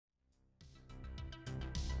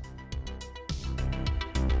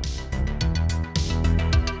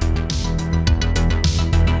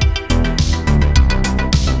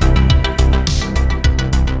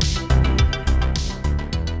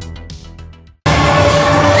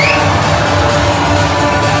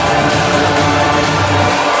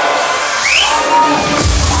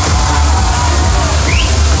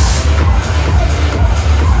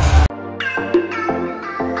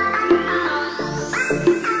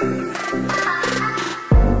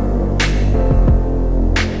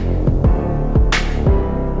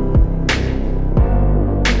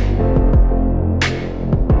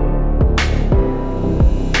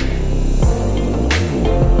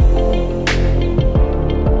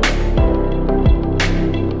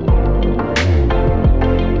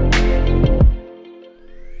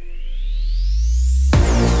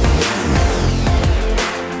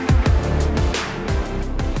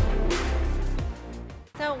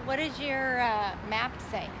What does your map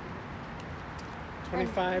say?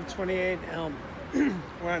 2528 Elm.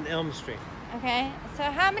 We're on Elm Street. Okay, so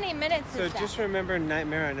how many minutes is that? So just remember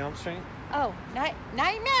Nightmare on Elm Street? Oh,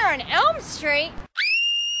 Nightmare on Elm Street?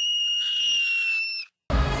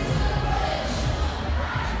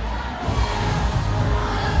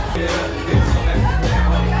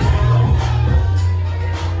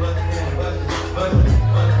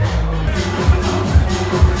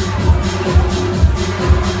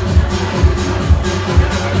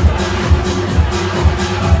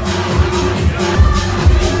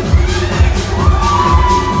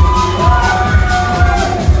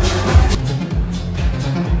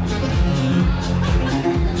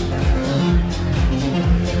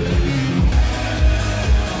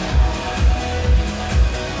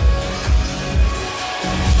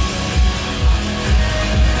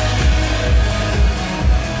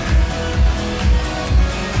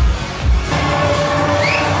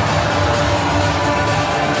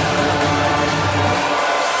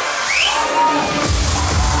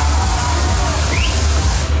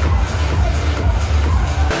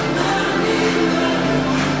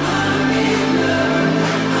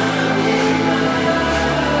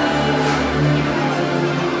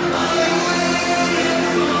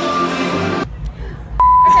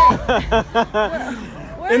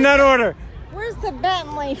 In that order. Where's the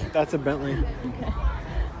Bentley? That's a Bentley. Okay.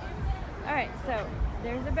 All right, so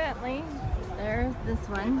there's a Bentley. There's this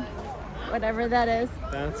one, whatever that is.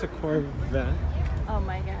 That's a Corvette. Oh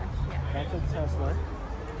my gosh, yeah. That's a Tesla.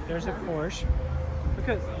 There's a Porsche.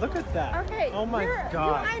 Look at that. Okay. Oh my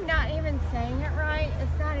God. I'm not even saying it right.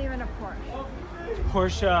 It's not even a Porsche.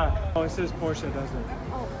 Porsche. Oh, it says Porsche, doesn't it?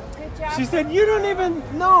 Oh, good job. She said you don't even.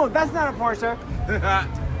 No, that's not a Porsche. Porsche.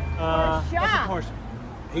 That's a Porsche.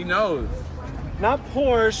 He knows. Not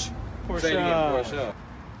Porsche. Porsche. Say it again, Porsche.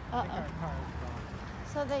 Uh-oh.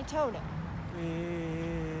 So they towed it.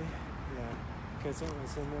 Yeah. Because it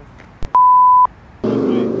was in there.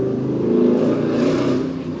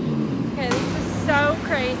 Okay, this is so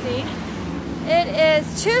crazy. It is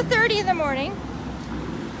 2:30 in the morning.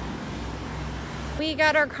 We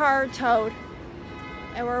got our car towed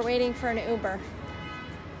and we're waiting for an Uber.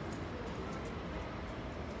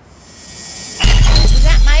 Is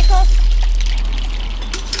that Michael?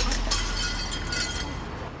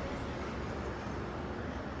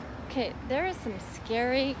 Okay, there is some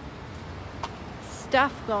scary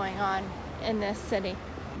stuff going on in this city.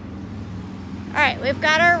 All right, we've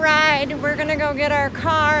got our ride. We're gonna go get our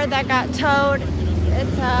car that got towed.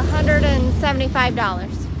 It's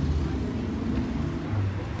 $175.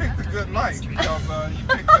 Picked a good night because you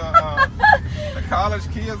picked the college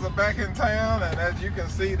kids are back in town, and as you can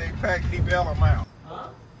see, they packed the bail them out. Huh?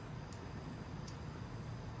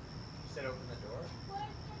 You said open the door?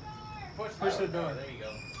 Push the door. There you go.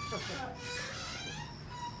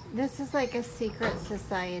 This is like a secret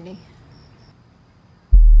society.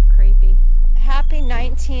 Creepy. Happy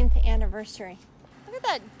 19th anniversary. Look at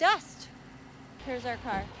that dust. Here's our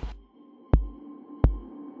car.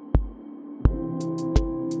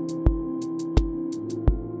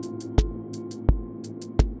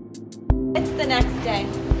 It's the next day.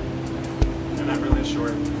 And I'm really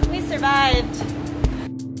short. We survived.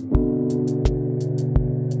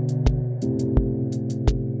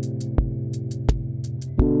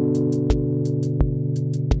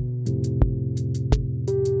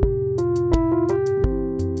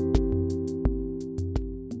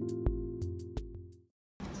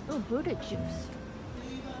 Oh, Buddha juice.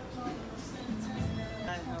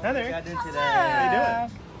 Hi there. What you doing today? How you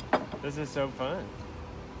doing? This is so fun.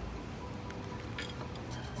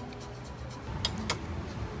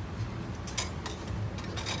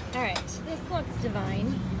 All right, this looks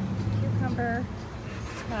divine. Cucumber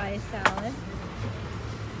Thai salad.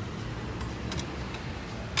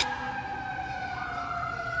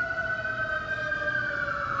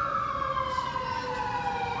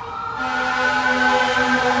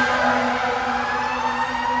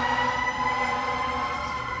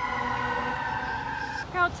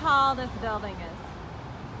 How tall this building is.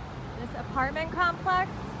 This apartment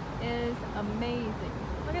complex is amazing.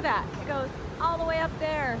 Look at that. It goes all the way up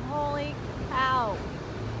there. Holy cow.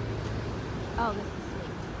 Oh, this